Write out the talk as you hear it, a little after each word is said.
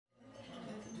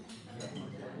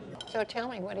So tell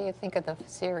me, what do you think of the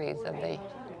series of the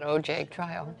OJ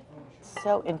trial?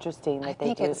 So interesting that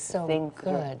they do it's so things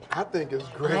good. I think it's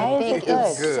great. I think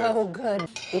it's so good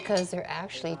because they're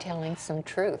actually telling some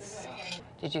truths.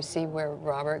 Did you see where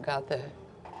Robert got the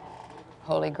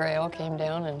Holy Grail, came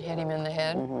down and hit him in the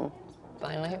head?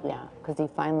 Finally? Yeah, because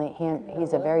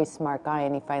he's a very smart guy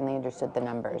and he finally understood the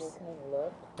numbers.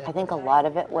 I think a lot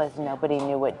of it was nobody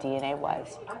knew what DNA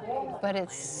was. But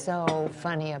it's so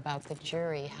funny about the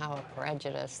jury, how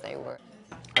prejudiced they were.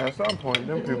 At some point,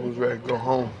 them people was ready to go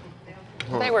home.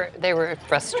 They were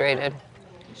frustrated.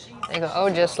 They go, oh,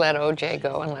 just let OJ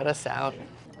go and let us out.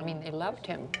 I mean, they loved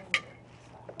him.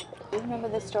 Do you remember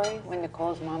this story when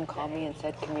Nicole's mom called me and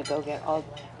said, can we go get all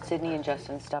Sydney and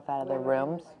Justin's stuff out of their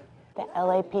rooms? The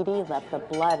LAPD left the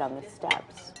blood on the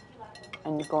steps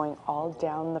and going all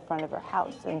down the front of her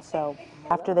house. And so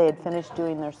after they had finished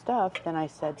doing their stuff, then I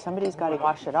said, somebody's got to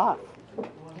wash it off.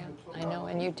 Yeah, I know,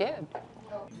 and you did.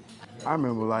 I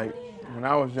remember, like, when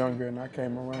I was younger and I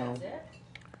came around,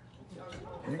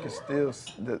 you could still,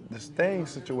 the stain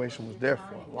situation was there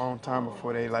for a long time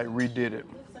before they, like, redid it.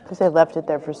 Because they left it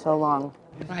there for so long.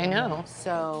 I know.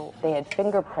 So they had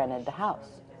fingerprinted the house.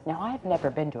 Now, I've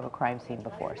never been to a crime scene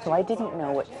before, so I didn't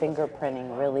know what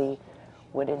fingerprinting really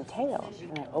would entail.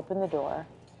 And I opened the door,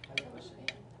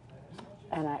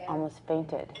 and I almost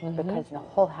fainted because the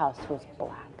whole house was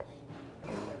black.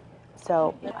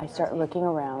 So I start looking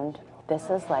around. This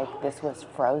was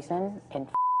frozen in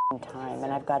time,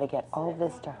 and I've got to get all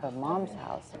this to her mom's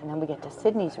house. And then we get to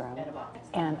Sydney's room,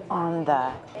 and on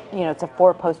the, it's a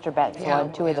 4-poster bed, so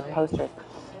on 2 of the posters,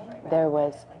 there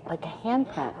was like a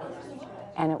handprint,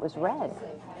 and it was red.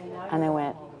 And I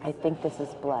went, I think this is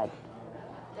blood.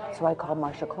 So I called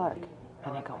Marcia Clark,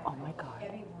 and I go, oh my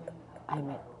God, I'm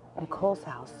at Nicole's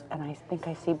house, and I think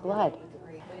I see blood.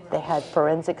 They had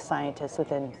forensic scientists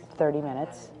within 30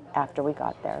 minutes after we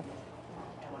got there.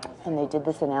 And they did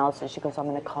this analysis. She goes, I'm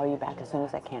going to call you back as soon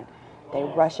as I can. They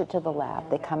rush it to the lab.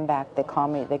 They come back. They call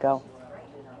me. They go,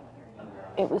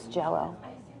 it was Jell-O.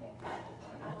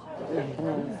 And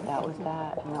then that was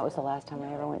that. And that was the last time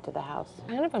I ever went to the house.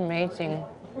 Kind of amazing,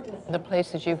 the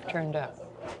places you've turned up.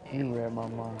 You read my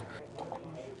mind.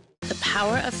 The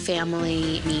power of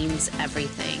family means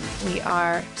everything. We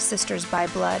are sisters by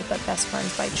blood, but best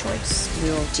friends by choice. We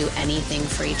will do anything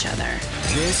for each other.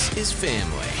 This is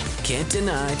family. Can't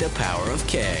deny the power of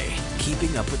K.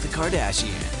 Keeping up with the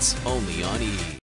Kardashians. Only on E!